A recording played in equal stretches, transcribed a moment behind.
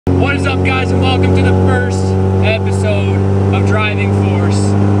What is up, guys, and welcome to the first episode of Driving Force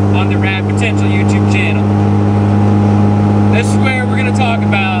on the Rad Potential YouTube channel. This is where we're going to talk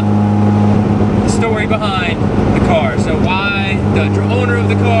about the story behind the car. So why the owner of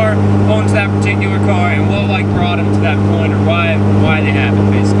the car owns that particular car and what brought him to that point, or why they have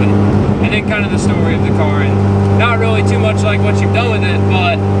it, basically. And then kind of the story of the car, and not really too much like what you've done with it,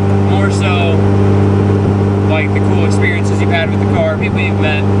 but more so like the cool experiences you've had with the car, people you've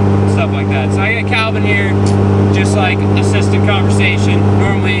met, stuff like that. So I got Calvin here, just like assisted conversation.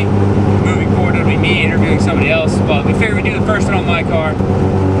 Normally, moving forward, it'll be me interviewing somebody else, but we figured we'd do the first one on my car,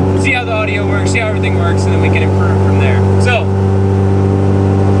 see how the audio works, see how everything works, and then we can improve from there. So,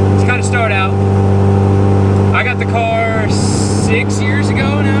 to kind of start out, I got the car 6 years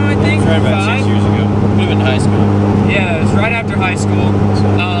ago now, I think. Right about 6 years ago. Could have been high school. Yeah, it was right after high school.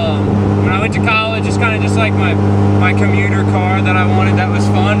 When I went to college, it's kind of just like my commuter car that I wanted that was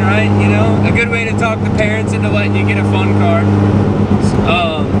fun, right? You know, a good way to talk the parents into letting you get a fun car.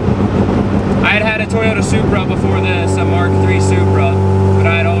 I had a Toyota Supra before this, a Mark III Supra, but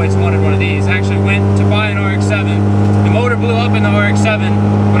I had always wanted one of these. I actually went to buy an RX-7. The motor blew up in the RX-7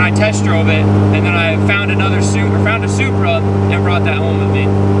 when I test drove it, and then I found a Supra and brought that home with me.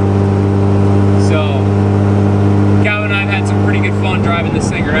 So Calvin and I have had some pretty good fun driving this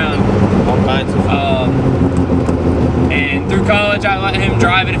thing around. All kinds of fun. And through college, I let him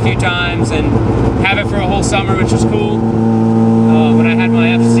drive it a few times and have it for a whole summer, which was cool. When I had my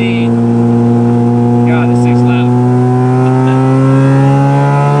FC, God, this thing's loud.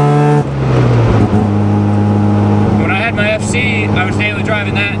 When I had my FC, I was daily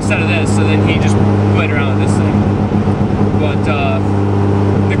driving that instead of this, so then he just played around with this thing. But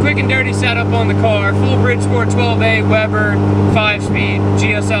the quick and dirty setup on the car: full Bridgeport 12A Weber 5-speed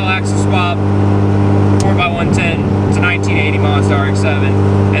GSL axle swap 4x110. It's a 1980 Mazda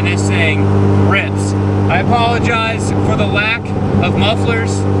Rx7, and this thing rips. I apologize for the lack of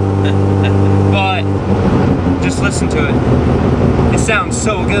mufflers, but just listen to it. It sounds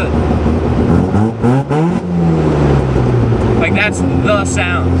so good. Like, that's the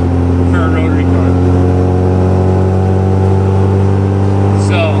sound for a rotary car.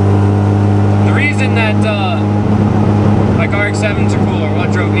 So, the reason that like RX-7s are cool, or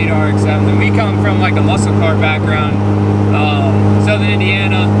what drove me to RX-7s, and we come from like a muscle car background, Southern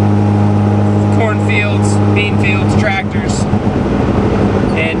Indiana, cornfields, bean fields, tractors,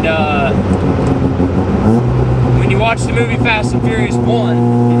 and when you watch the movie Fast and Furious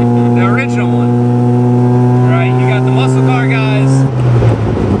 1, the original one, right, you got the muscle car guys,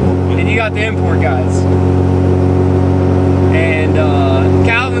 and you got the import guys. And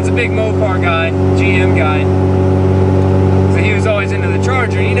Calvin's a big Mopar guy, GM guy, so he was always into the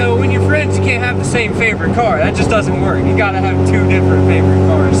Charger. You know, when you're friends, you can't have the same favorite car. That just doesn't work. You gotta have two different favorite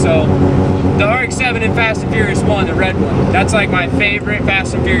cars. So the RX-7 in Fast and Furious 1, the red one, that's like my favorite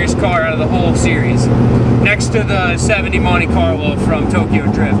Fast and Furious car out of the whole series, next to the 70 Monte Carlo from Tokyo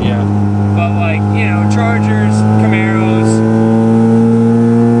Drift. Yeah. But like, you know, Chargers, Camaros.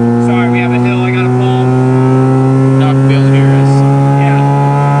 Sorry, we have a hill I gotta pull. Not to be able to hear us. Yeah.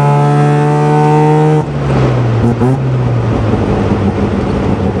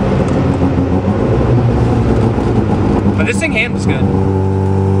 But this thing handles good.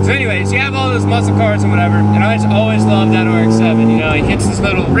 So anyways, you have all those muscle cars and whatever, and I just always loved that RX-7. You know, he hits this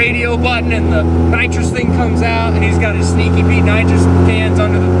little radio button and the nitrous thing comes out, and he's got his sneaky Pete nitrous cans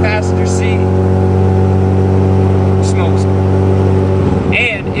under the passenger seat. Smokes.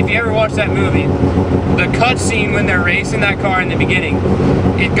 And if you ever watch that movie, the cutscene when they're racing that car in the beginning,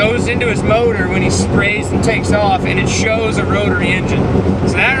 it goes into his motor when he sprays and takes off, and it shows a rotary engine.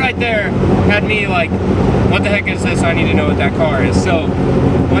 So that right there had me like, what the heck is this? I need to know what that car is. So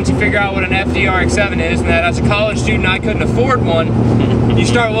once you figure out what an FDRX7 is, and that as a college student I couldn't afford one, you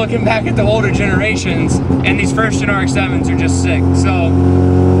start looking back at the older generations, and these first gen RX-7s are just sick. So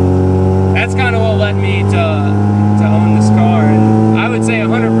that's kind of what led me to own this car. And I would say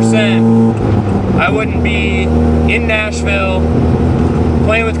 100% I wouldn't be in Nashville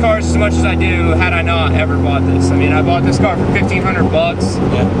playing with cars as much as I do had I not ever bought this. I mean, I bought this car for $1,500 bucks.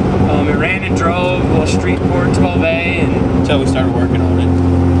 Yeah. It ran and drove, a little Streetport 12A, and until we started working on it.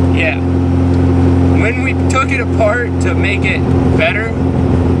 yeah. When we took it apart to make it better,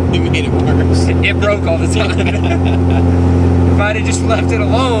 We made it worse. it broke all the time. If I'd have just left it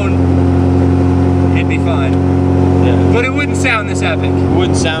alone, it'd be fine. Yeah. But it wouldn't sound this epic. It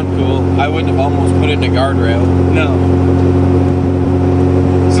wouldn't sound cool. I wouldn't have almost put it in a guardrail. No.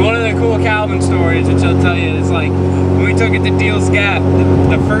 So one of the cool Calvin stories, which I'll tell you, is like when we took it to Deals Gap,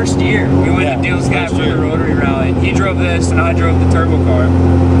 the first year we went to Deals Gap for the Rotary Rally. He drove this and I drove the turbo car.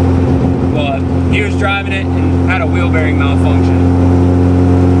 driving it and had a wheel bearing malfunction.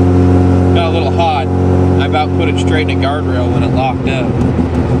 Got a little hot. I about put it straight in a guardrail when it locked up.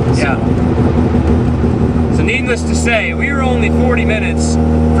 Yeah. So needless to say, we were only 40 minutes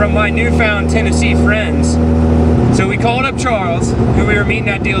from my newfound Tennessee friends. So we called up Charles, who we were meeting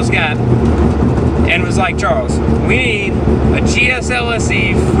at Deals Gap, and was like, Charles, we need a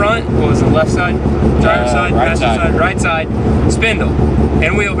GSLSE front, what was it, left side? Driver's side? Right passenger side. Right side, spindle,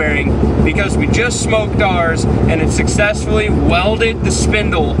 and wheel bearing, because we just smoked ours and it successfully welded the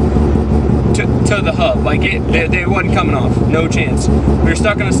spindle to the hub. Like they wasn't coming off, no chance. We were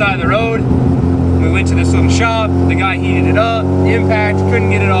stuck on the side of the road. We went to this little shop, the guy heated it up, impact, couldn't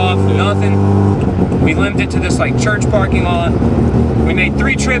get it off, nothing. We limped it to this like church parking lot. We made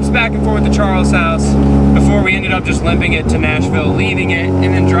 3 trips back and forth to Charles' house before we ended up just limping it to Nashville, leaving it,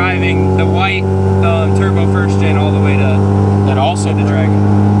 and then driving the white turbo first gen all the way to the Dragon.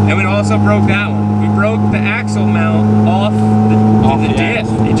 And we also broke that one. We broke the axle mount off the diff.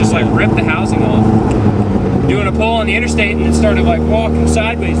 It just like ripped the housing off. Doing a pull on the interstate, and it started like walking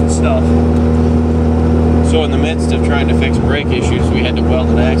sideways and stuff. So in the midst of trying to fix brake issues, we had to weld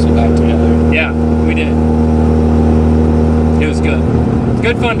an axle back together. Yeah, we did. It was good.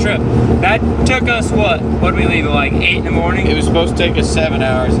 Good fun trip. That took us what? What did we leave at like 8 in the morning? It was supposed to take us 7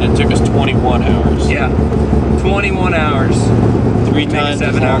 hours, and it took us 21 hours. Yeah, 21 hours. 3 times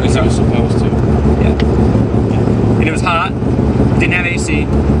as 7 long as it was supposed to. Yeah. And it was hot, didn't have AC,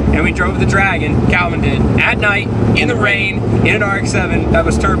 and we drove the Dragon, Calvin did, at night, in the rain, in an RX-7 that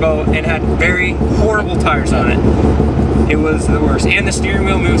was turbo and had very horrible tires on it. It was the worst. And the steering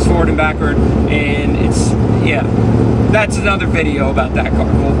wheel moves forward and backward, and it's, yeah. That's another video about that car.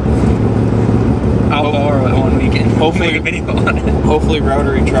 I'll borrow it one weekend. Hopefully, make a video on it. Hopefully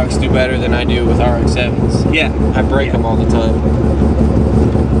rotary trucks do better than I do with RX-7s. Yeah. I break them all the time.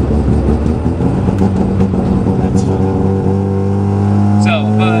 That's fun. So,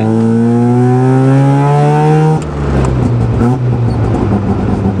 but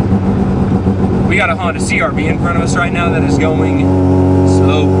we got a Honda CR-V in front of us right now that is going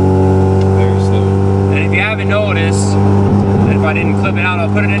slow. Very slow. And if you haven't noticed, and if I didn't clip it out, I'll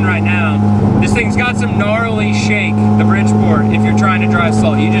put it in right now. This thing's got some gnarly shake, the Bridgeport, if you're trying to drive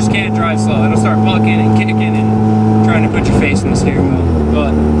slow. You just can't drive slow. It'll start bucking and kicking and trying to put your face in the steering wheel.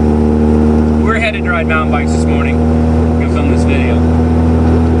 But we're headed to ride mountain bikes this morning. I'm gonna film this video.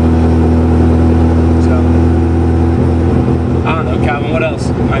 So, I don't know, Calvin, what else?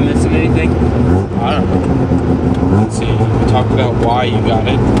 Am I missing anything? I don't know. Let's see. We talked about why you got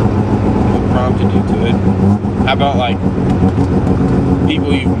it, what prompted you to it. How about like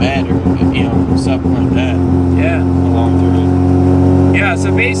people you've met or something like that? Yeah. Along through it. Yeah,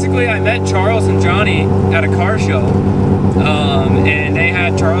 so basically I met Charles and Johnny at a car show. And they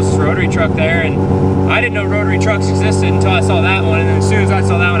had Charles' rotary truck there, and I didn't know rotary trucks existed until I saw that one, and then as soon as I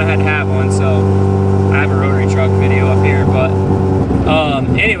saw that one I had to have one, so I have a rotary truck video up here. But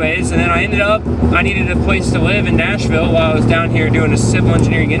anyways, and then I needed a place to live in Nashville while I was down here doing a civil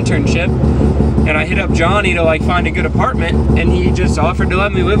engineering internship, and I hit up Johnny to like find a good apartment, and he just offered to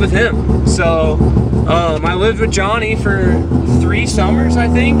let me live with him. So I lived with Johnny for 3 summers, I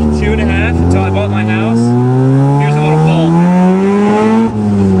think, 2.5, until I bought my house. Here's a little pull.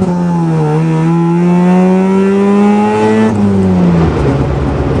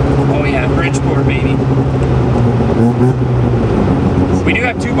 Oh yeah, Bridgeport, baby. We do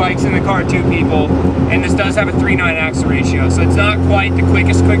have 2 bikes in the car, 2 people, and this does have a 3:9 axle ratio, so it's not quite the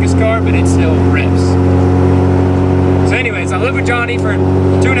quickest car, but it still rips. So anyways, I lived with Johnny for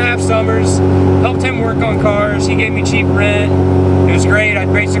 2.5 summers, helped him work on cars, he gave me cheap rent, it was great. I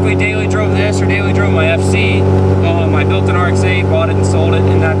basically daily drove this or daily drove my FC. I built an RX-8, bought it and sold it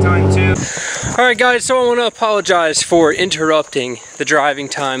in that time too. Alright guys, so I want to apologize for interrupting the driving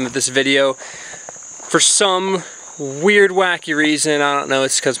time of this video. For some weird wacky reason, I don't know,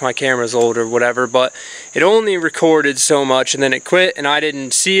 it's because my camera's old or whatever, but it only recorded so much and then it quit and I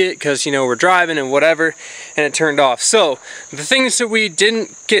didn't see it because, you know, we're driving and whatever, and it turned off. So the things that we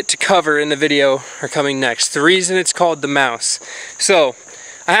didn't get to cover in the video are coming next. The reason it's called the mouse. So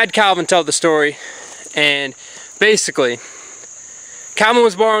I had Calvin tell the story, and basically Calvin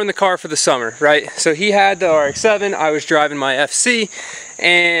was borrowing the car for the summer, right? So he had the RX-7, I was driving my FC,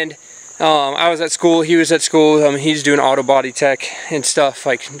 and I was at school, he was at school, he's doing auto body tech and stuff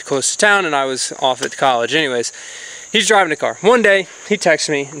like close to town, and I was off at college. Anyways, he's driving the car. One day, he texted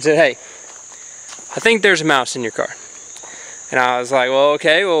me and said, hey, I think there's a mouse in your car. And I was like, well,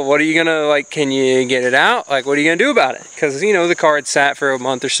 okay, well, what are you gonna, like, can you get it out? Like, what are you gonna do about it? Because, you know, the car had sat for a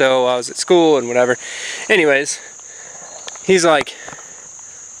month or so while I was at school and whatever. Anyways, he's like,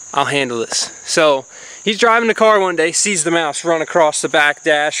 I'll handle this. So he's driving the car one day, sees the mouse run across the back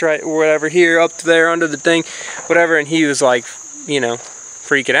dash, right, or whatever, here, up there, under the thing, whatever, and he was like, you know,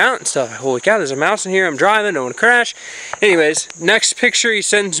 freaking out and stuff. Holy cow, there's a mouse in here, I'm driving, don't want to crash. Anyways, next picture he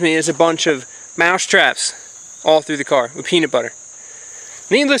sends me is a bunch of mouse traps all through the car with peanut butter.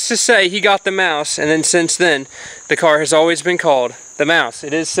 Needless to say, he got the mouse, and then since then, the car has always been called the Mouse.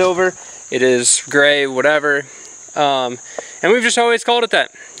 It is silver, it is gray, whatever, and we've just always called it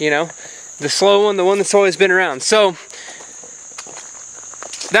that, you know, the slow one, the one that's always been around. So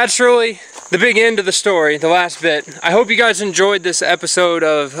that's really the big end of the story, the last bit. I hope you guys enjoyed this episode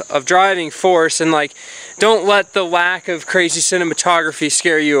of driving force, and like, don't let the lack of crazy cinematography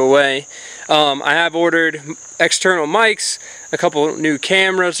scare you away. I have ordered external mics, a couple new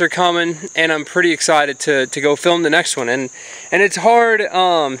cameras are coming, and I'm pretty excited to go film the next one. And it's hard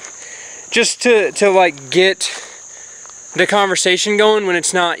just to like get the conversation going when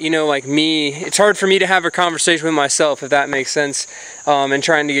it's not, you know, like me. It's hard for me to have a conversation with myself, if that makes sense, and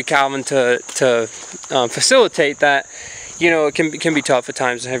trying to get Calvin to facilitate that. You know, it can be tough at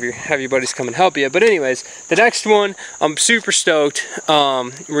times to have your buddies come and help you. But anyways, the next one, I'm super stoked.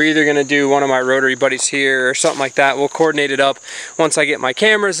 We're either gonna do one of my rotary buddies here or something like that. We'll coordinate it up once I get my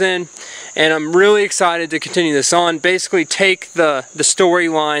cameras in, and I'm really excited to continue this on. Basically, take the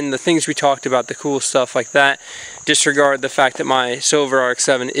storyline, the things we talked about, the cool stuff like that. Disregard the fact that my Silver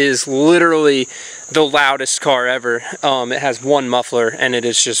RX-7 is literally the loudest car ever. It has one muffler, and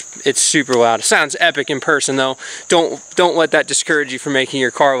it's super loud. It sounds epic in person though. Don't let that discourage you from making your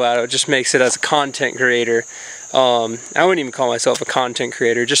car loud. It just makes it as a content creator. I wouldn't even call myself a content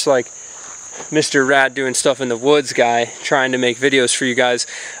creator, just like Mr. Rad doing stuff in the woods guy, trying to make videos for you guys.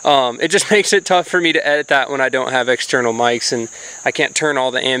 It just makes it tough for me to edit that when I don't have external mics, and I can't turn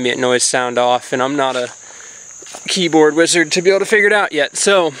all the ambient noise sound off, and I'm not a keyboard wizard to be able to figure it out yet.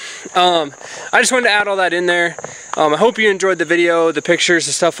 So I just wanted to add all that in there. I hope you enjoyed the video, the pictures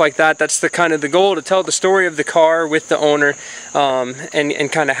and stuff like that. That's the kind of the goal, to tell the story of the car with the owner, and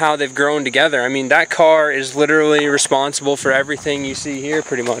kind of how they've grown together. I mean, that car is literally responsible for everything you see here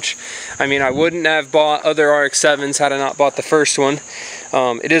pretty much. I mean, I wouldn't have bought other RX-7s had I not bought the first one.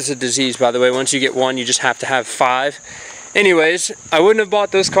 It is a disease, by the way. Once you get one, you just have to have 5. Anyways, I wouldn't have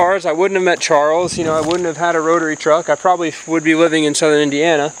bought those cars. I wouldn't have met Charles. You know, I wouldn't have had a rotary truck. I probably would be living in southern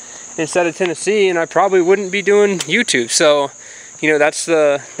Indiana instead of Tennessee, and I probably wouldn't be doing YouTube. So, you know, that's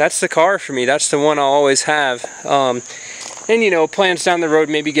the car for me. That's the one I'll always have. And, you know, plans down the road,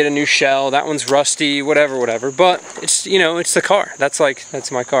 maybe get a new shell. That one's rusty, whatever. But it's, you know, it's the car. That's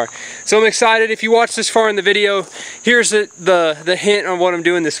my car. So I'm excited. If you watched this far in the video, here's the hint on what I'm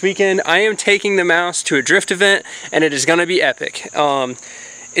doing this weekend. I am taking the Mouse to a drift event, and it is going to be epic.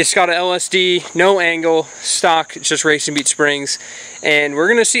 It's got an LSD, no angle, stock, it's just Racing Beat Springs, and we're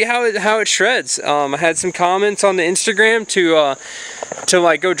gonna see how it shreds. I had some comments on the Instagram to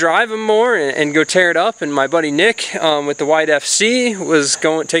like go drive them more and go tear it up, and my buddy Nick with the White FC was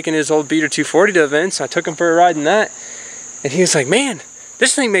taking his old Beater 240 to events. I took him for a ride in that, and he was like, "Man,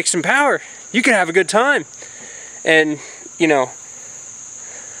 this thing makes some power. You could have a good time." And you know,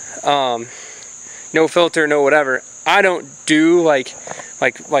 no filter, no whatever. I don't do like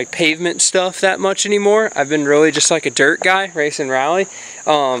pavement stuff that much anymore. I've been really just like a dirt guy, racing rally.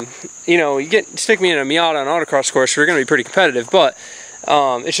 You know, stick me in a Miata on autocross course, we're gonna be pretty competitive, but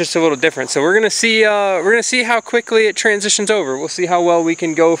it's just a little different. So we're gonna see how quickly it transitions over. We'll see how well we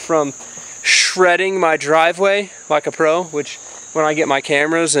can go from shredding my driveway like a pro, which when I get my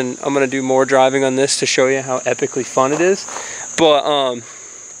cameras, and I'm gonna do more driving on this to show you how epically fun it is. But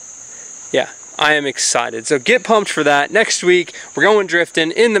yeah, I am excited. So get pumped for that. Next week, we're going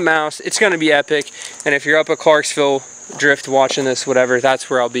drifting in the Mouse. It's going to be epic. And if you're up at Clarksville Drift watching this, whatever, that's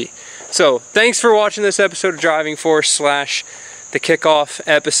where I'll be. So thanks for watching this episode of Driving Force / the kickoff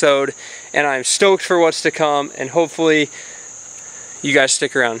episode. And I'm stoked for what's to come. And hopefully you guys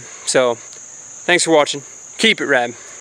stick around. So thanks for watching. Keep it rad.